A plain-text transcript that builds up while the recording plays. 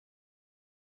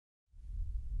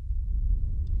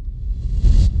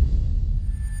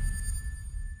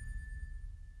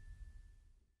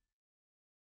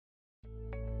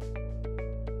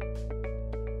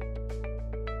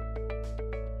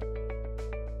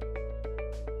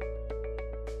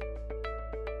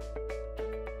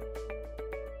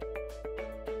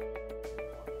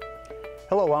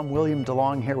Hello, I'm William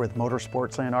DeLong here with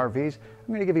Sportsland RVs. I'm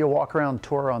going to give you a walk-around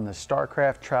tour on the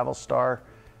Starcraft Travel Star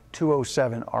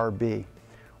 207 RB.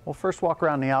 We'll first walk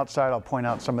around the outside. I'll point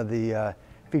out some of the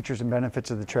features and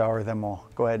benefits of the trailer, then we'll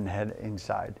go ahead and head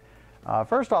inside.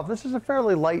 First off, this is a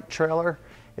fairly light trailer.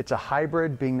 It's a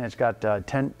hybrid, being that it's got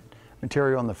tent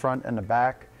material in the front and the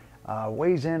back.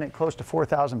 Weighs in at close to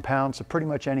 4,000 pounds, so pretty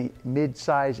much any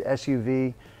mid-size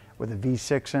SUV with a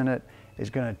V6 in it is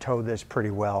going to tow this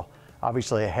pretty well.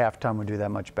 Obviously a half-ton would do that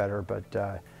much better,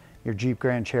 but your Jeep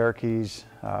Grand Cherokees,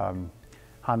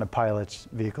 Honda Pilots,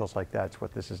 vehicles like that's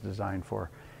what this is designed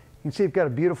for. You can see you've got a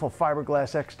beautiful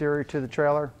fiberglass exterior to the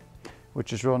trailer,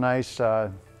 which is real nice,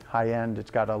 high-end.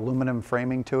 It's got aluminum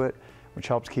framing to it, which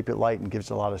helps keep it light and gives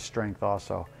a lot of strength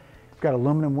also. You've got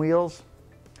aluminum wheels,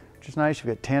 which is nice. You've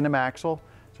got tandem axle,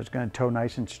 so it's going to tow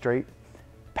nice and straight.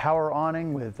 Power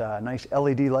awning with a nice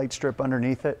LED light strip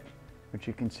underneath it, which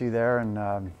you can see there,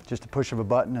 and just a push of a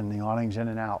button and the awning's in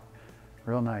and out.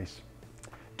 Real nice.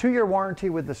 2-year warranty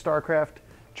with the Starcraft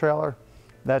trailer.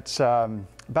 That's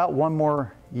about 1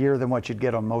 more year than what you'd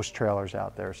get on most trailers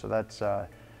out there. So that's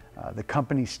the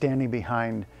company standing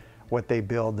behind what they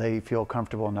build. They feel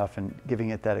comfortable enough in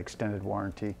giving it that extended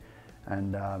warranty.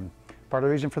 And part of the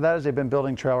reason for that is they've been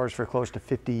building trailers for close to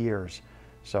 50 years.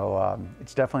 So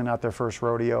it's definitely not their first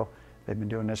rodeo. They've been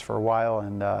doing this for a while,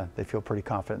 and they feel pretty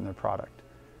confident in their product.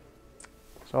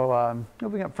 So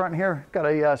moving up front here, got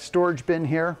a storage bin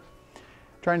here.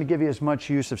 Trying to give you as much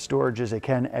use of storage as they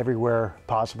can everywhere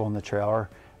possible in the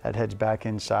trailer. That heads back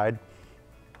inside.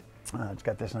 It's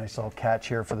got this nice little catch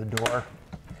here for the door.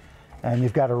 And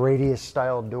you've got a radius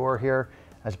style door here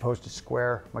as opposed to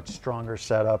square, much stronger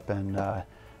setup and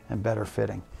better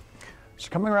fitting. So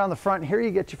coming around the front here,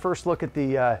 you get your first look at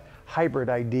the hybrid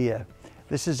idea.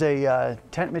 This is a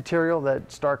tent material that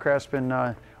Starcraft's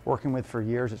been working with for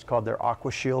years. It's called their Aqua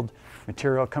Shield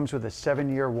material. It comes with a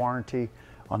 7-year warranty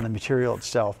on the material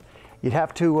itself. You'd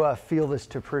have to feel this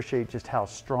to appreciate just how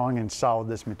strong and solid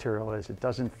this material is. It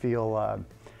doesn't feel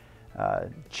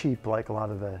cheap like a lot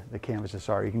of the canvases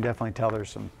are. You can definitely tell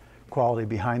there's some quality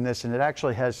behind this, and it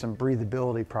actually has some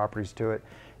breathability properties to it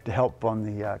to help on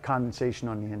the condensation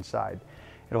on the inside.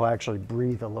 It'll actually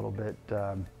breathe a little bit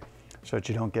so that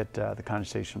you don't get the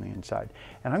condensation on the inside.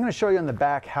 And I'm going to show you on the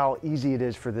back how easy it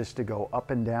is for this to go up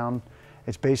and down.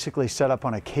 It's basically set up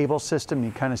on a cable system.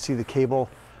 You kind of see the cable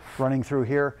running through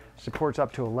here. Supports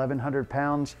up to 1,100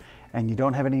 pounds, and you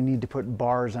don't have any need to put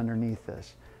bars underneath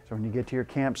this. So when you get to your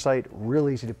campsite, real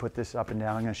easy to put this up and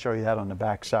down. I'm going to show you that on the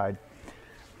back side.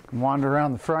 You can wander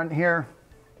around the front here.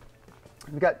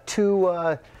 We've got two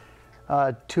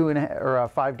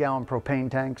 5-gallon propane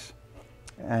tanks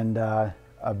and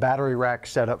a battery rack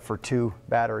set up for 2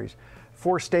 batteries.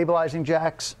 4 stabilizing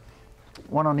jacks,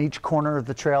 1 on each corner of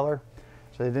the trailer.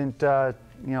 So they didn't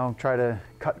try to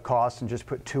cut costs and just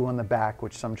put 2 on the back,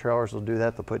 which some trailers will do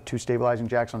that. They'll put 2 stabilizing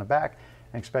jacks on the back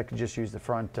and expect to just use the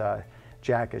front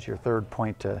jack as your third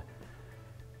point to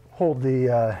hold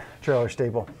the trailer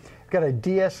stable. We've got a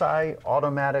DSI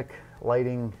automatic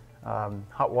lighting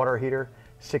hot water heater,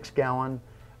 6-gallon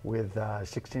with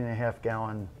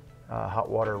 16.5-gallon hot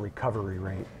water recovery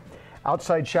rate.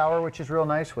 Outside shower, which is real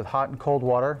nice with hot and cold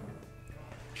water.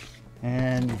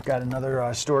 And you've got another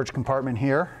storage compartment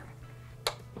here.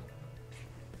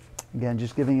 Again,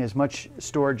 just giving you as much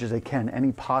storage as they can,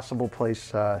 any possible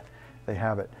place they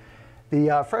have it.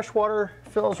 The freshwater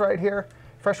fills right here.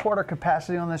 Freshwater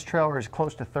capacity on this trailer is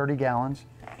close to 30 gallons,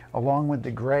 along with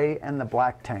the gray and the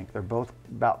black tank. They're both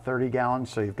about 30 gallons,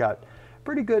 so you've got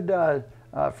pretty good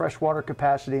freshwater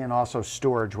capacity and also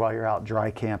storage while you're out dry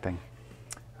camping.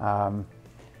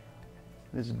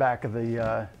 This is back of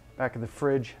the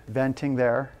fridge venting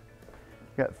there.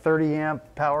 You've got 30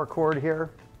 amp power cord here,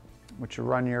 which will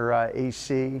run your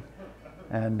AC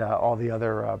and all the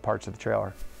other parts of the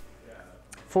trailer.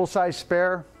 Full-size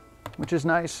spare, which is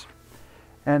nice.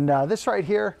 And this right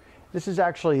here, this is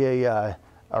actually a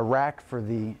rack for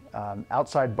the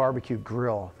outside barbecue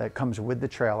grill that comes with the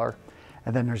trailer.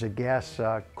 And then there's a gas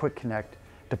quick connect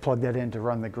to plug that in to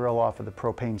run the grill off of the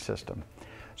propane system.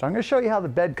 So I'm going to show you how the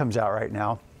bed comes out right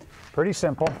now. Pretty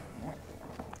simple.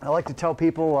 I like to tell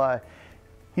people,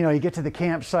 you get to the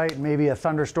campsite, maybe a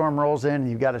thunderstorm rolls in, and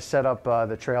you've got to set up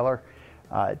the trailer.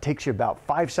 It takes you about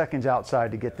 5 seconds outside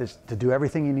to get this, to do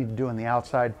everything you need to do on the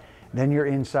outside. Then you're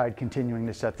inside continuing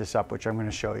to set this up, which I'm going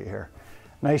to show you here.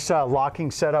 Nice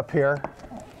locking setup here.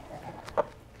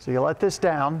 So you let this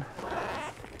down.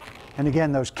 And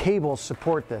again, those cables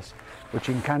support this, which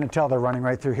you can kind of tell they're running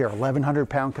right through here. 1,100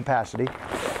 pound capacity.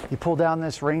 You pull down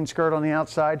this rain skirt on the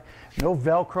outside. No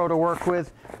Velcro to work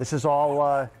with. This is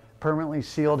all permanently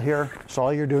sealed here. So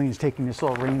all you're doing is taking this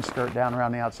little rain skirt down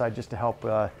around the outside just to help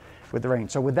with the rain.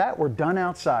 So with that, we're done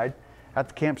outside at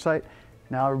the campsite.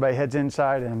 Now everybody heads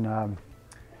inside, and I'll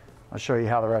show you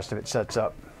how the rest of it sets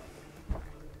up.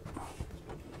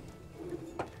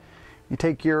 You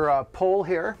take your pole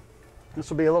here. This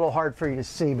will be a little hard for you to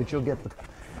see, but you'll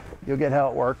get how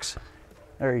it works.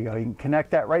 There you go. You can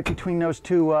connect that right between those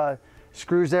two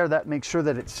screws there. That makes sure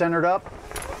that it's centered up.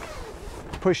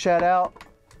 Push that out,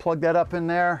 plug that up in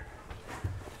there.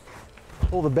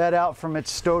 Pull the bed out from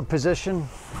its stowed position.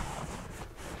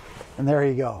 And there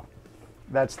you go.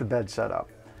 That's the bed setup.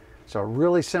 So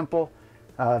really simple.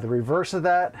 The reverse of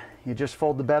that, you just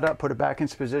fold the bed up, put it back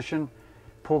into position,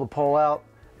 pull the pole out,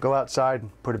 go outside,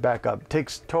 put it back up. It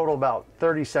takes total about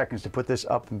 30 seconds to put this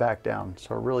up and back down.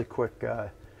 So a really quick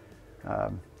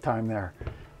time there.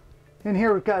 In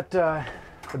here we've got the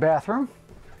bathroom.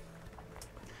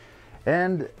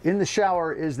 And in the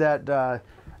shower is that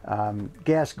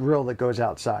gas grill that goes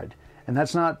outside. And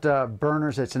that's not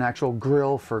burners, it's an actual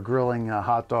grill for grilling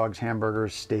hot dogs,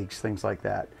 hamburgers, steaks, things like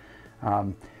that.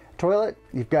 Toilet,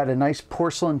 you've got a nice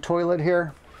porcelain toilet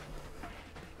here,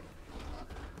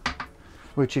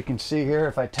 which you can see here.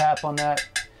 If I tap on that,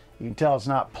 you can tell it's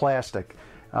not plastic.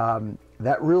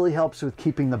 That really helps with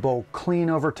keeping the bowl clean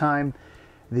over time.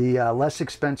 The less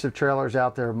expensive trailers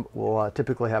out there will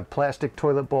typically have plastic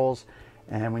toilet bowls,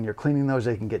 and when you're cleaning those,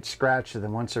 they can get scratched, and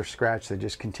then once they're scratched, they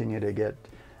just continue to get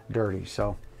dirty.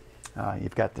 So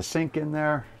you've got the sink in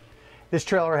there. This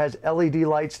trailer has LED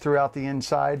lights throughout the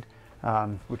inside,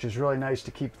 which is really nice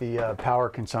to keep the power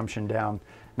consumption down,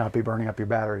 not be burning up your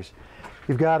batteries.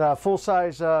 You've got a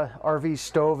full-size RV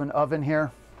stove and oven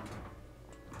here.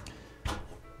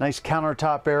 Nice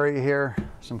countertop area here,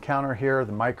 some counter here,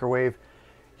 the microwave,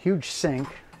 huge sink.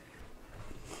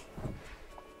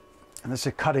 And this is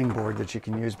a cutting board that you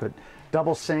can use, but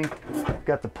double sink. You've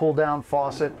got the pull-down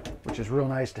faucet, which is real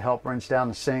nice to help rinse down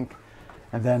the sink.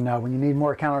 And then when you need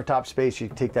more countertop space, you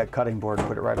can take that cutting board and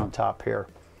put it right on top here.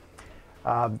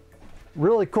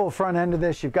 Really cool front end of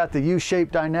this. You've got the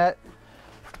U-shaped dinette.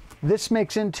 This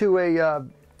makes into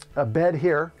a bed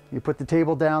here. You put the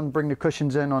table down, bring the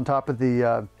cushions in on top of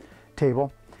the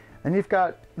table. And you've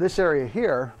got this area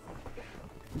here.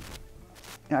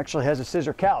 It actually has a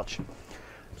scissor couch.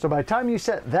 So by the time you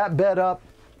set that bed up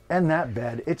and that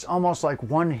bed, it's almost like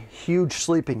one huge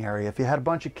sleeping area. If you had a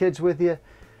bunch of kids with you,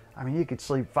 I mean, you could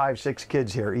sleep 5, 6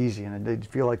 kids here easy, and they'd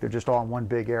feel like they're just all in one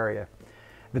big area.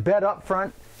 The bed up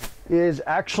front is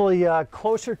actually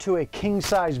closer to a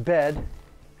king-size bed.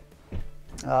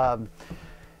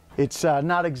 It's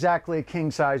not exactly a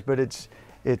king size, but it's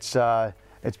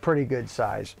pretty good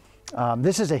size.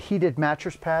 This is a heated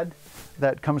mattress pad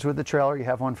that comes with the trailer. You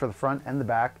have one for the front and the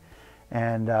back.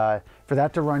 And for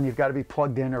that to run, you've got to be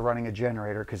plugged in or running a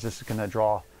generator, because this is going to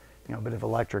draw, a bit of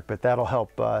electric, but that'll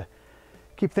help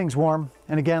keep things warm.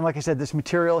 And again, like I said, this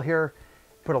material here,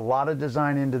 put a lot of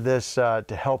design into this to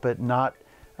help it not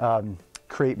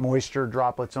create moisture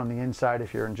droplets on the inside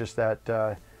if you're in just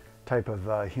that type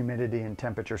of humidity and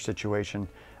temperature situation.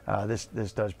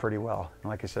 This does pretty well. And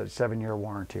like I said, 7-year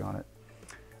warranty on it.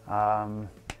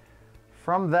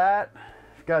 From that,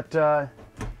 we've got the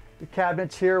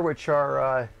cabinets here, which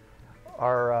are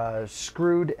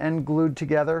screwed and glued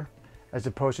together, as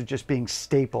opposed to just being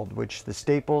stapled, which the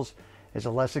staples is a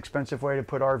less expensive way to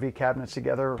put RV cabinets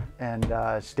together,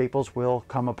 and staples will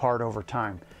come apart over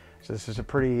time. So this is a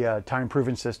pretty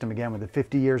time-proven system. Again, with the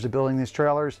 50 years of building these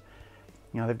trailers,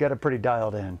 they've got it pretty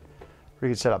dialed in.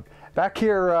 Pretty good setup. Back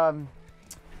here,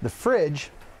 the fridge.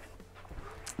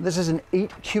 This is an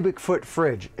 8 cubic foot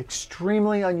fridge.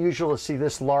 Extremely unusual to see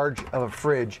this large of a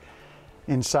fridge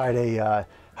inside a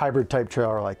hybrid type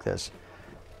trailer like this.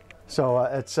 So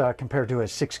it's compared to a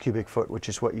 6 cubic foot, which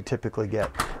is what you typically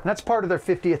get. And that's part of their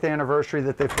 50th anniversary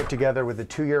that they put together, with the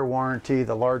 2-year warranty,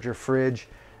 the larger fridge,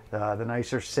 the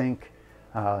nicer sink,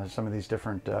 some of these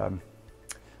different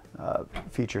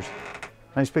features.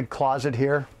 Nice big closet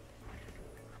here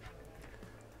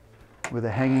with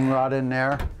a hanging rod in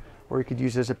there, or you could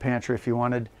use it as a pantry if you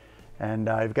wanted. And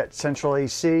you've got central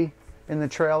AC in the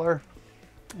trailer,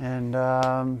 and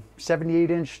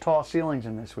 78-inch tall ceilings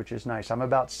in this, which is nice. I'm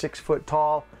about 6 foot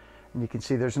tall, and you can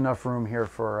see there's enough room here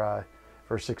for a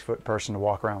 6-foot person to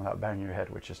walk around without banging your head,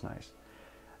 which is nice.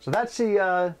 So that's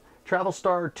the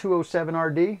Travelstar 207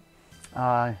 RD.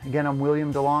 Again, I'm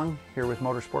William DeLong here with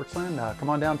Sportsland. Come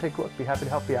on down, take a look. Be happy to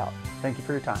help you out. Thank you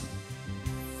for your time.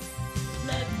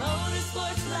 Let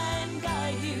Sportsland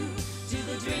guide you to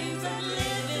the dream.